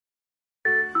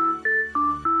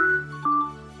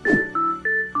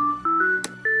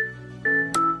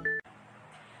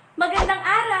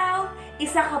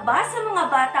Isa ka ba sa mga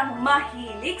batang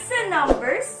mahilig sa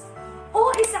numbers?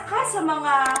 O isa ka sa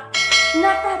mga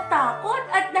natatakot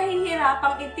at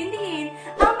nahihirapang intindihin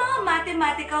ang mga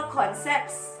mathematical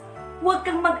concepts? Huwag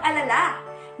kang mag-alala.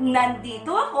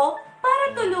 Nandito ako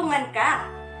para tulungan ka.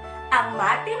 Ang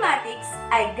mathematics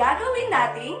ay gagawin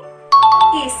nating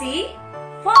easy,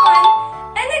 fun,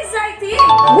 and exciting.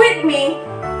 With me,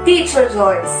 Teacher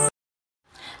Joyce.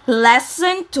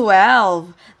 Lesson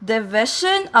 12.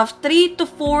 Division of 3 to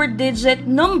 4 digit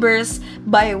numbers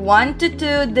by 1 to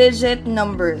 2 digit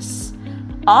numbers.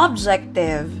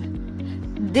 Objective.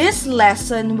 This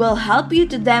lesson will help you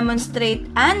to demonstrate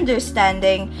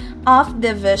understanding of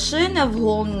division of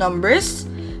whole numbers.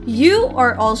 You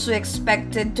are also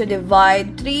expected to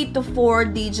divide 3 to 4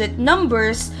 digit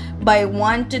numbers by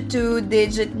 1 to 2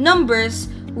 digit numbers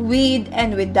with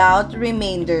and without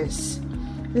remainders.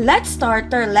 Let's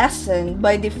start our lesson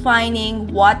by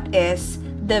defining what is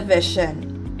division.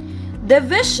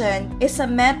 Division is a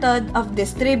method of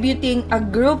distributing a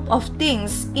group of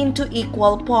things into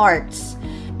equal parts.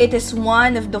 It is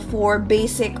one of the 4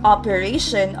 basic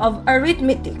operations of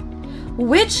arithmetic,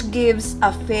 which gives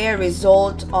a fair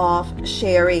result of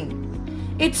sharing.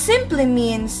 It simply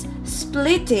means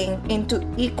splitting into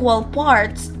equal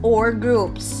parts or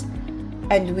groups.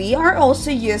 And we are also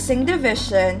using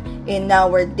division in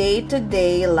our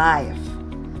day-to-day life.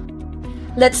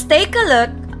 Let's take a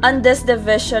look on this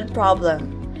division problem.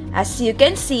 As you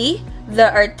can see,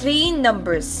 there are 3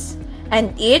 numbers,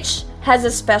 and each has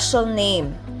a special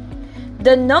name.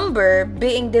 The number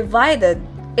being divided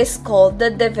is called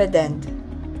the dividend.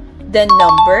 The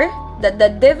number that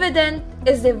the dividend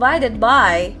is divided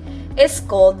by is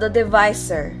called the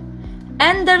divisor.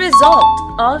 And the result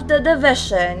of the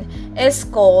division is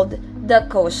called the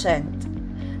quotient.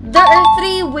 There are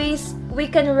 3 ways we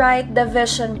can write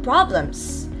division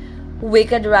problems. We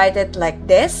could write it like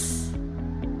this,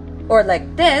 or like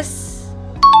this,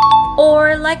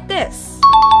 or like this.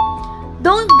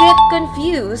 Don't get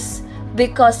confused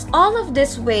because all of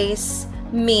these ways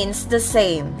means the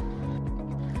same.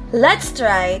 Let's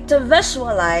try to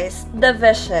visualize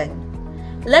division.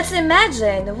 Let's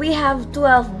imagine we have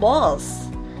 12 balls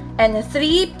and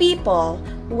 3 people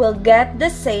will get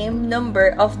the same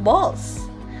number of balls.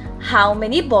 How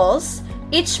many balls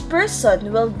each person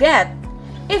will get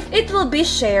if it will be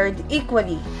shared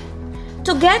equally?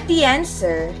 To get the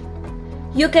answer,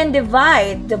 you can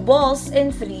divide the balls in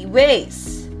 3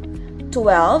 ways.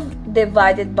 12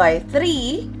 divided by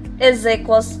 3 is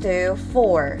equals to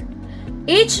 4.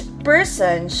 Each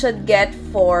person should get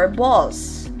 4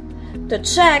 balls. To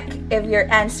check if your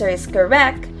answer is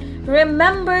correct,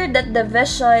 remember that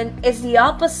division is the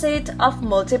opposite of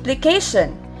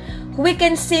multiplication. We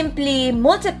can simply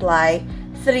multiply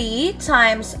 3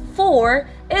 times 4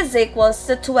 is equals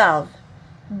to 12.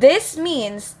 This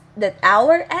means that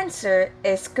our answer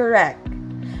is correct.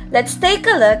 Let's take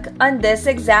a look on this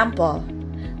example.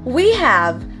 We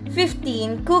have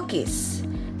 15 cookies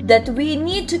that we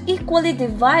need to equally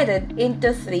divide it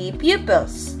into 3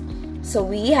 pupils. So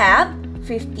we have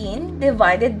 15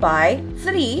 divided by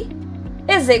 3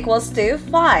 is equals to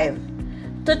 5.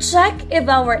 To check if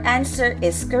our answer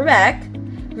is correct,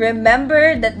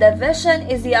 remember that division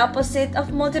is the opposite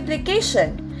of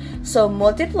multiplication. So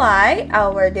multiply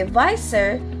our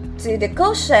divisor to the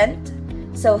quotient.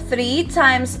 So 3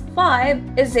 times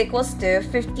 5 is equals to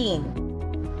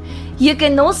 15. You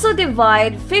can also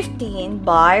divide 15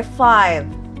 by 5.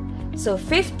 So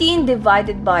 15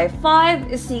 divided by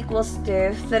 5 is equals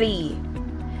to 3.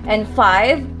 And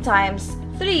 5 times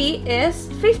 3 is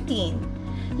 15.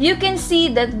 You can see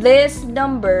that this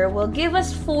number will give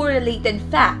us 4 related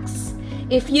facts.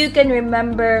 If you can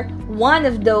remember one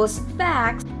of those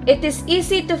facts, it is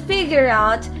easy to figure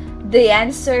out the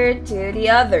answer to the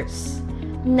others.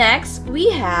 Next, we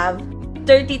have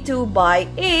 32 by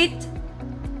 8.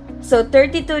 So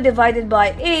 32 divided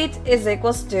by 8 is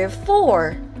equals to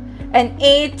 4. And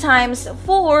 8 times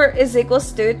 4 is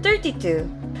equals to 32.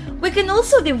 We can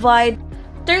also divide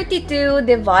 32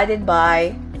 divided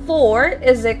by 4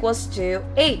 is equals to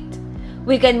 8.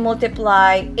 We can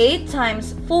multiply 8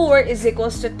 times 4 is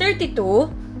equals to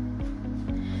 32.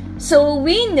 So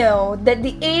we know that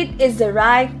the 8 is the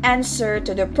right answer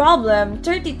to the problem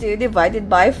 32 divided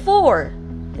by 4.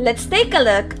 Let's take a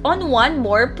look on one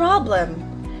more problem.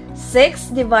 6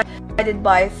 divided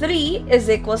by 3 is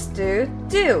equals to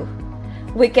 2.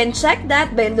 We can check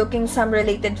that by looking some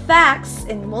related facts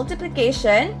in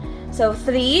multiplication. So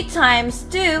 3 times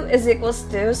 2 is equals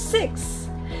to 6.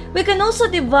 We can also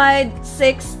divide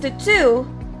 6 to 2,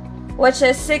 which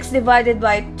is 6 divided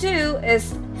by 2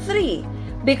 is 3,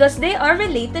 because they are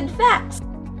related facts.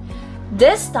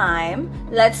 This time,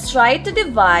 let's try to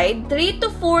divide 3 to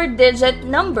 4 digit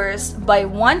numbers by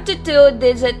 1 to 2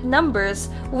 digit numbers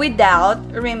without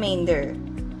remainder.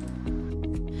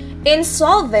 In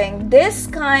solving this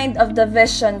kind of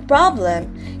division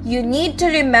problem, you need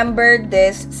to remember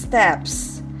these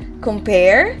steps: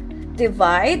 compare,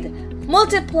 divide,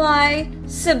 multiply,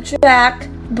 subtract,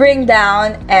 bring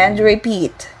down, and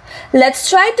repeat.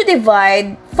 Let's try to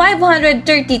divide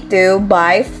 532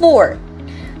 by 4.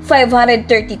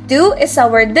 532 is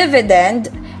our dividend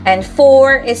and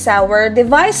 4 is our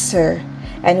divisor.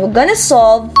 And we're gonna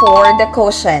solve for the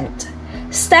quotient.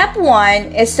 Step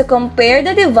 1 is to compare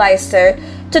the divisor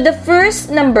to the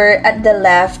first number at the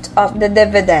left of the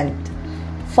dividend.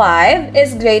 5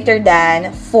 is greater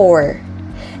than 4.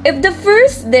 If the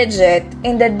first digit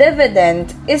in the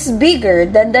dividend is bigger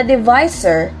than the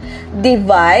divisor,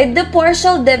 divide the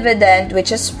partial dividend,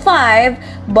 which is 5,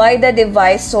 by the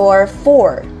divisor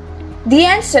 4. The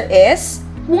answer is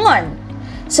 1.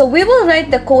 So we will write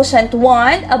the quotient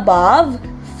 1 above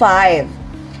 5.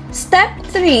 Step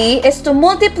 3 is to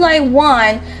multiply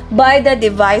 1 by the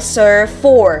divisor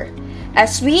 4.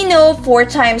 As we know, 4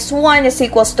 times 1 is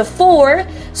equals to 4,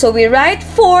 so we write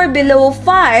 4 below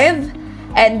 5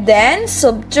 and then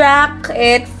subtract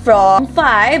it from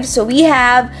 5. So we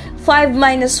have 5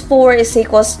 minus 4 is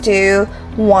equals to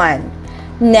 1.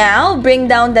 Now, bring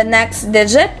down the next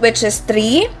digit, which is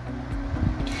 3.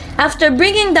 After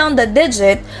bringing down the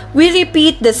digit, we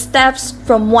repeat the steps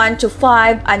from 1 to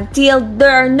 5 until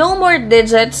there are no more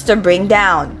digits to bring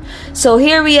down. So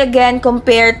here we again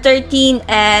compare 13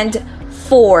 and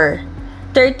 4.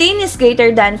 13 is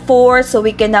greater than 4, so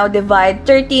we can now divide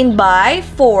 13 by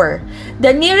 4.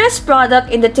 The nearest product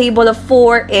in the table of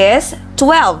 4 is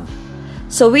 12.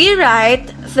 So we write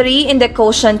 3 in the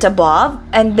quotient above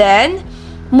and then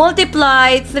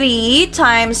multiply 3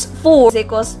 times 4 is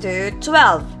equals to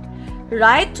 12.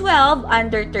 Write 12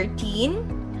 under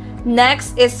 13.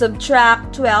 Next is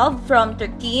subtract 12 from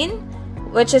 13,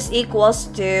 which is equals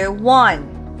to 1.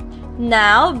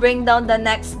 Now, bring down the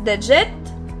next digit,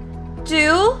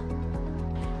 2.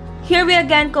 Here we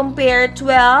again compare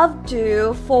 12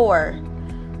 to 4.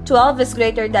 12 is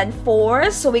greater than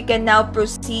 4, so we can now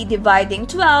proceed dividing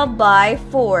 12 by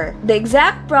 4. The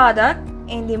exact product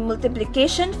in the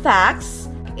multiplication facts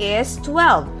is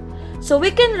 12. So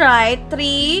we can write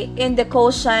 3 in the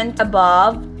quotient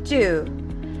above 2.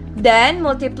 Then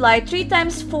multiply 3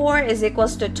 times 4 is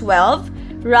equals to 12.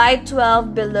 Write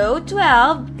 12 below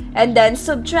 12 and then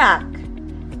subtract.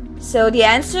 So the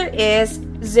answer is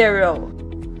 0.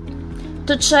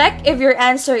 To check if your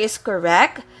answer is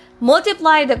correct,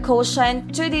 multiply the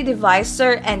quotient to the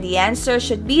divisor and the answer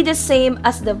should be the same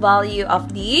as the value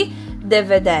of the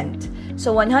dividend.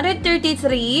 So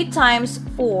 133 times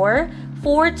 4.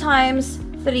 4 times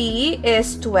 3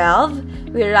 is 12.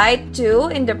 We write 2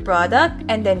 in the product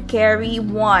and then carry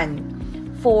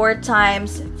 1. 4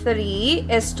 times 3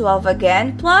 is 12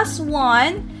 again, plus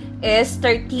 1 is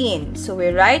 13. So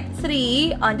we write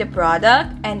 3 on the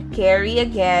product and carry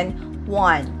again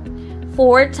 1.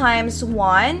 4 times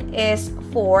 1 is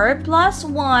 4 plus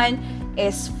 1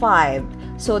 is 5.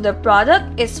 So the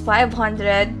product is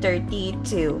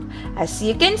 532. As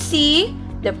you can see,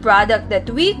 the product that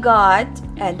we got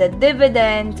and the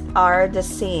dividend are the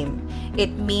same.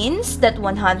 It means that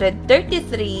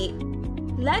 133.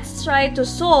 Let's try to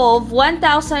solve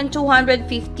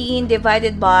 1,215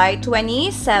 divided by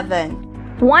 27.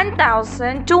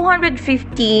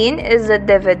 1,215 is the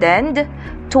dividend,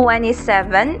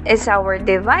 27 is our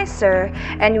divisor,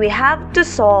 and we have to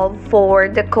solve for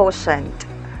the quotient.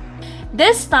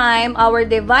 This time, our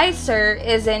divisor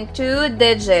is in 2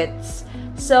 digits.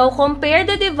 So, compare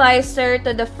the divisor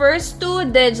to the first 2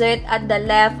 digits at the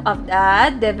left of the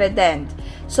dividend.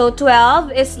 So,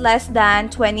 12 is less than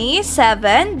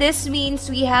 27. This means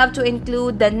we have to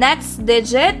include the next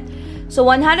digit. So,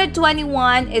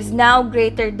 121 is now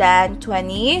greater than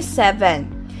 27.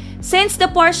 Since the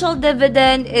partial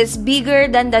dividend is bigger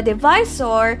than the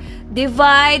divisor,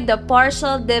 divide the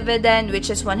partial dividend,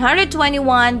 which is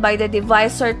 121, by the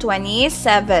divisor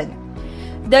 27.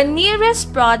 The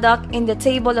nearest product in the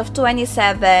table of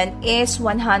 27 is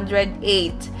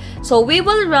 108. So we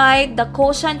will write the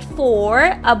quotient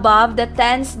 4 above the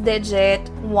tens digit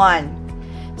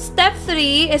 1. Step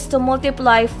 3 is to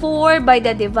multiply 4 by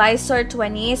the divisor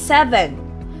 27.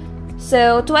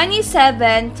 So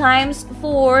 27 times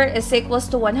 4 is equals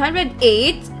to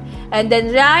 108, and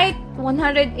then write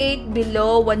 108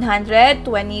 below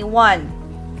 121.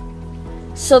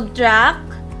 Subtract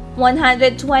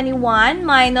 121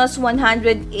 minus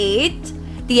 108.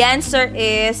 The answer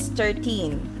is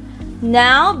 13.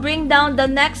 Now, bring down the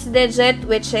next digit,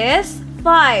 which is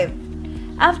 5.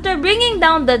 After bringing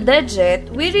down the digit,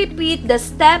 we repeat the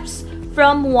steps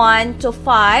from 1 to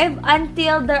 5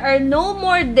 until there are no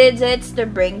more digits to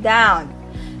bring down.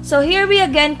 So here we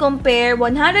again compare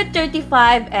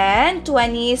 135 and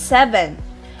 27.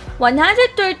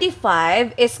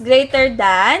 135 is greater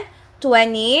than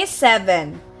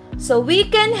 27. So we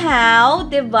can now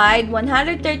divide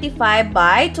 135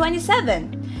 by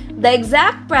 27. The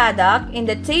exact product in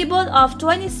the table of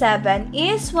 27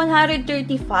 is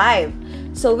 135.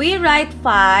 So we write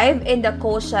 5 in the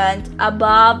quotient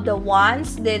above the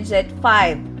ones digit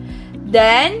 5.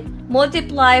 Then,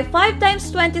 multiply 5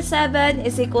 times 27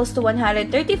 is equals to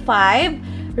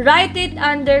 135. Write it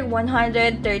under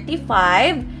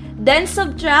 135. Then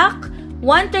subtract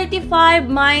 135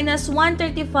 minus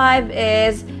 135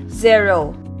 is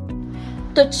 0.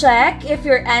 To check if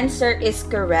your answer is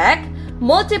correct,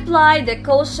 multiply the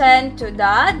quotient to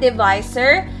the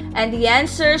divisor and the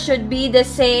answer should be the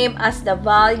same as the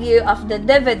value of the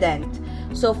dividend.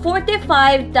 So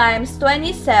 45 times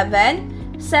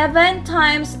 27, 7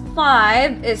 times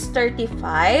 5 is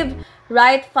 35.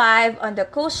 Write 5 on the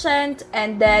quotient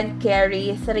and then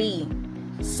carry 3.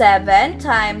 7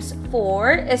 times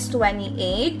 4 is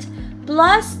 28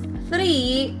 plus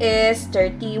 3 is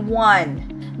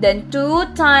 31. Then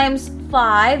 2 times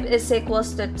 5 is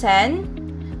equals to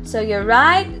 10. So you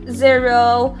write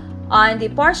 0 on the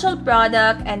partial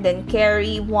product and then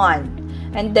carry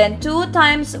 1. And then 2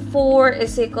 times 4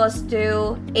 is equals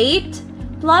to 8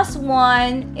 plus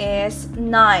 1 is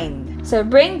 9. So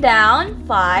bring down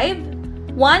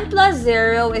 5. 1 plus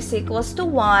 0 is equals to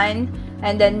 1.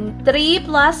 And then 3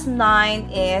 plus 9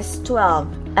 is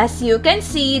 12. As you can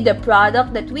see, the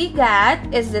product that we got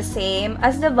is the same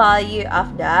as the value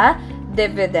of the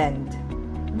dividend.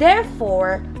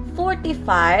 Therefore,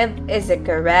 45 is the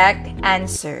correct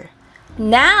answer.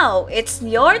 Now, it's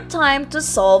your time to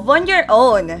solve on your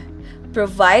own.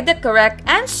 Provide the correct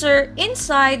answer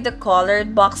inside the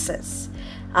colored boxes.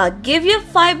 I'll give you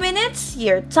 5 minutes.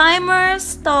 Your timer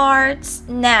starts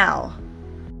now.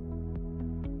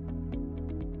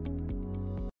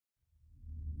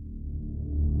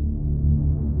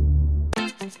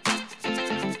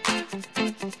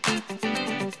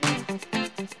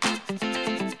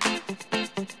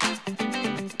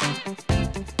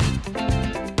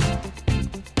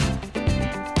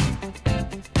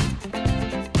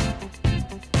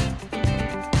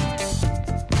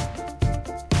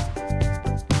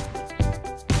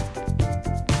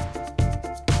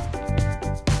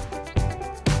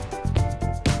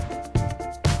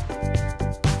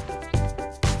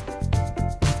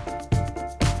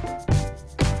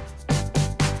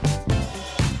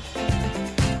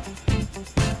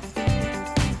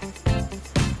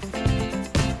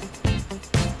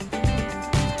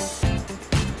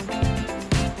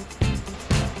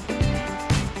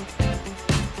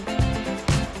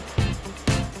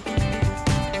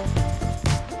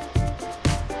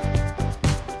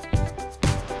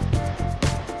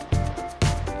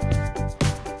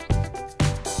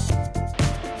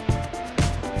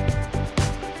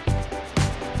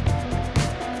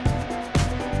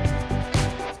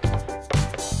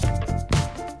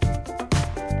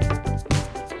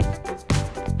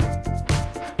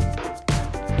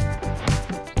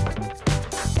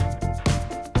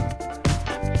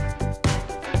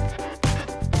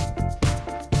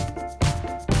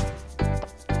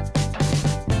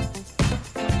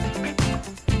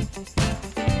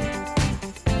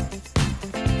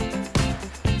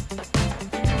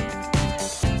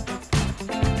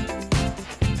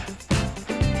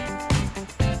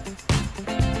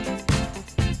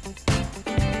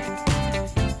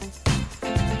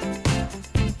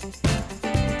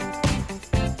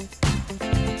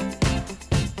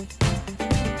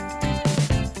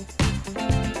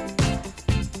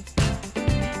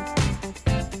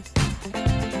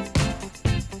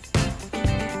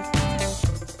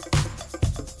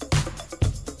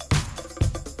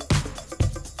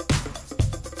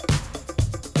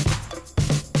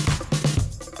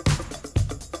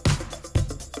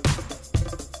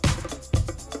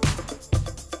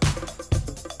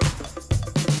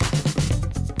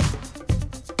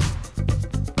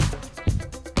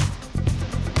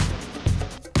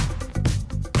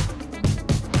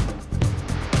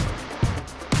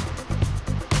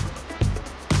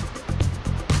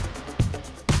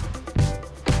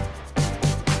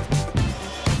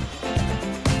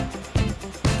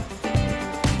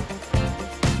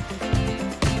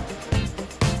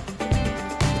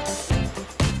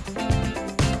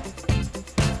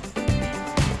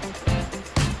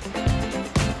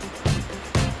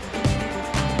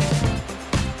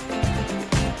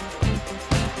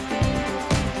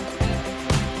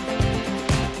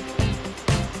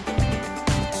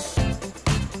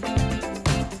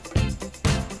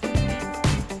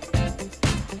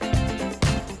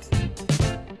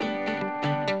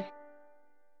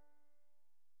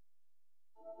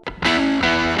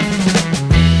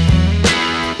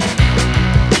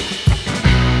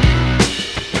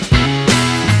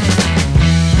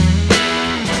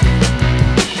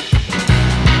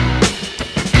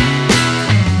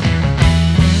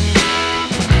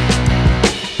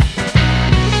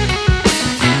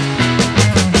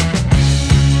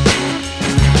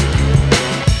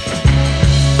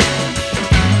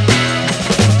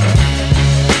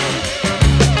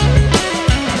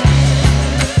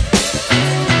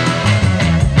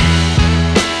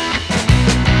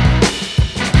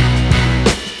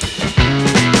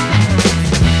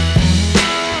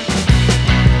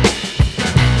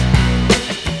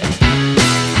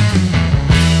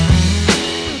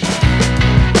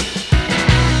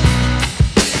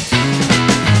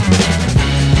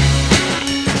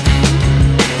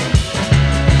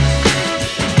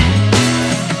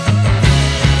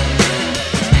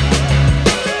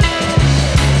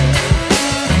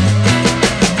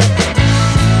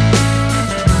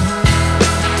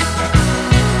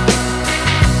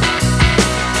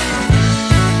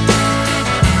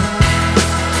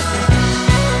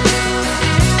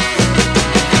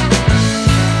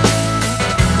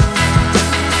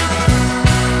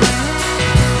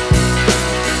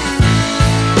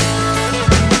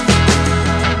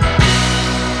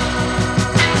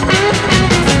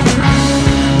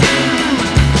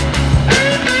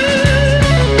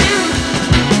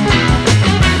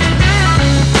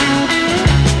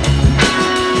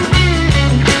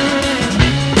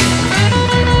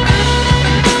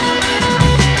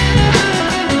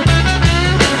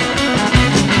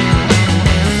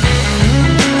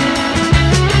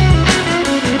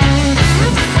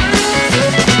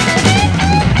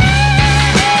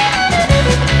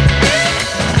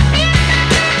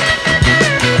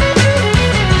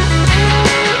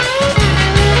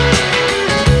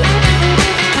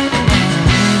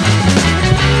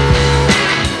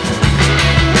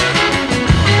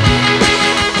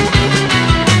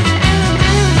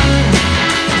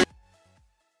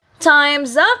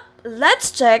 Time's up!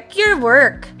 Let's check your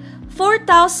work.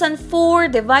 4,004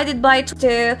 divided by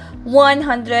 2,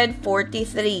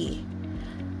 143.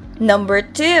 Number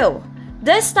 2.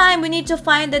 This time we need to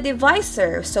find the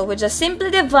divisor. So we just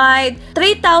simply divide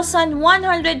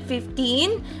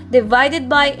 3,115 divided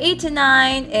by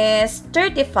 89 is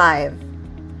 35.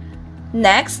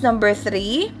 Next, number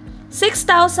 3.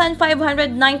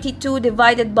 6,592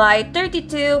 divided by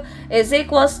 32 is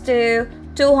equals to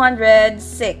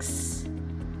 206.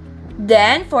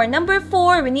 Then, for number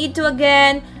 4, we need to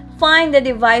again find the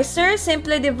divisor.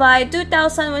 Simply divide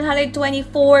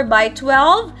 2,124 by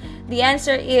 12. The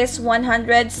answer is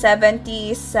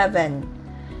 177.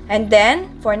 And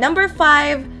then, for number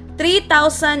 5,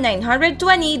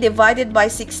 3,920 divided by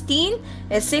 16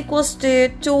 is equals to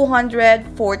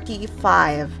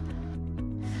 245.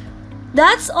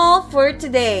 That's all for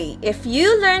today. If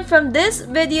you learned from this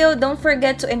video, don't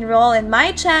forget to enroll in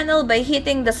my channel by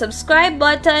hitting the subscribe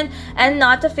button and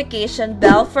notification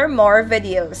bell for more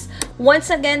videos.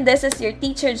 Once again, this is your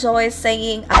teacher Joy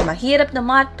saying, ang mahirap na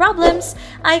math problems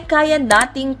ay kaya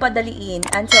nating padaliin.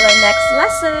 Until our next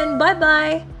lesson,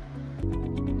 bye-bye!